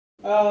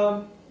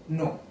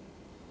No.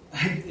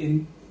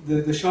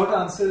 The short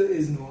answer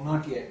is no,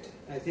 not yet.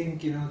 I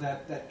think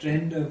that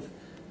trend of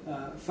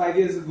 5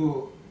 years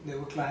ago there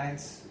were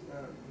clients.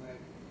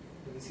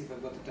 Let me see if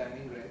I've got the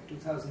timing right.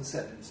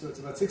 2007. So it's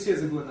about 6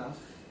 years ago now.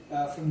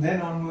 From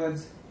then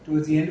onwards,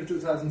 towards the end of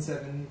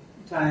 2007,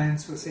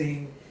 clients were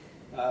saying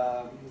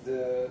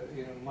the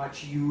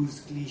much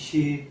used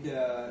cliched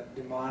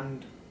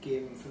demand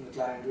came from the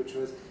client, which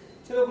was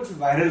चलो कुछ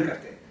viral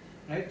करते हैं,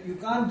 right? You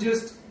can't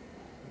just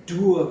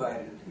do a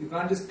viral. You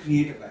can't just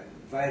create a viral.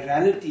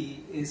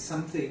 Virality is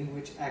something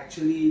which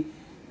actually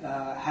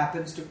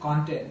happens to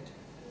content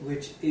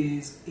which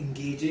is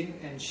engaging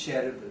and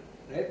shareable,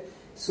 right?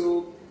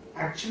 So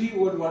actually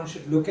what one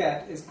should look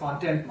at is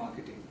content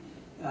marketing.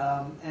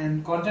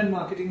 And content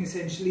marketing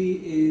essentially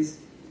is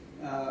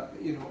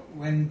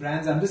when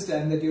brands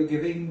understand that you're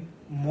giving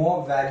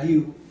more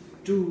value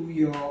to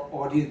your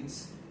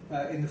audience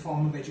in the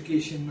form of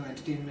education or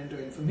entertainment or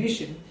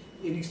information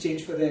in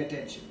exchange for their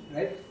attention,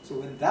 right? So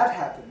when that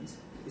happens,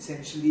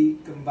 essentially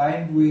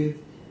combined with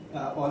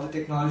all the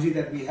technology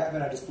that we have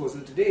at our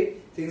disposal today,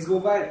 things go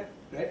viral,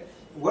 right?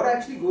 What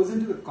actually goes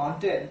into the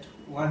content?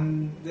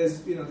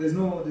 There's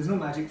no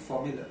magic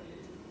formula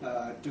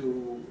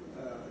to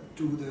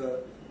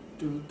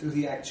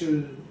the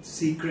actual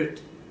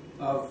secret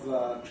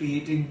of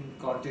creating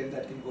content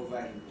that can go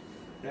viral,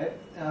 right?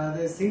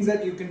 There's things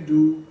that you can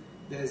do.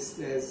 There's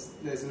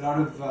a lot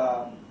of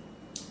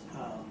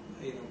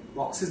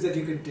boxes that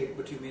you can tick,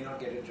 but you may not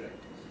get it right.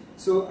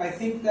 So I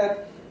think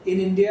that in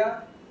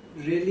India,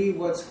 really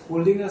what's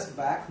holding us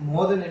back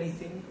more than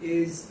anything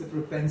is the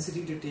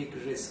propensity to take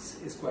risks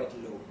is quite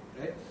low,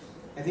 right?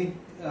 I think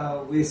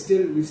we've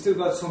still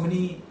got so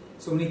many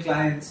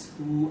clients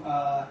who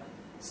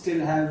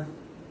still have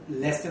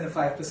less than a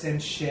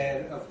 5%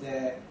 share of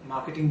their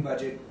marketing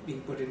budget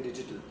being put in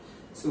digital.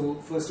 So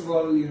first of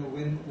all,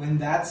 when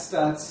that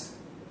starts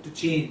to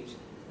change,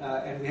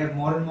 and we have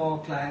more and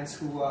more clients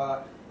who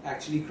are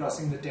actually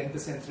crossing the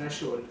 10%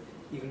 threshold,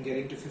 even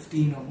getting to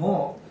 15 or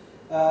more,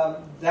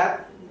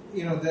 there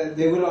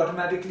will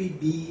automatically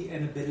be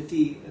an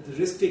ability, the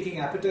risk-taking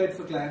appetite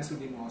for clients will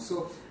be more.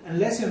 So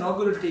unless you're not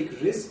going to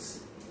take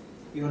risks,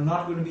 you're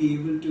not going to be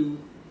able to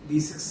be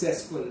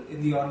successful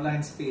in the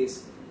online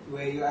space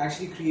where you're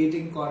actually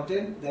creating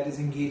content that is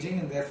engaging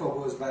and therefore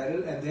goes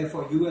viral, and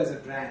therefore you as a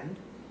brand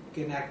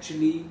can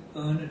actually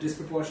earn a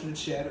disproportionate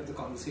share of the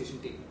conversation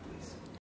taken.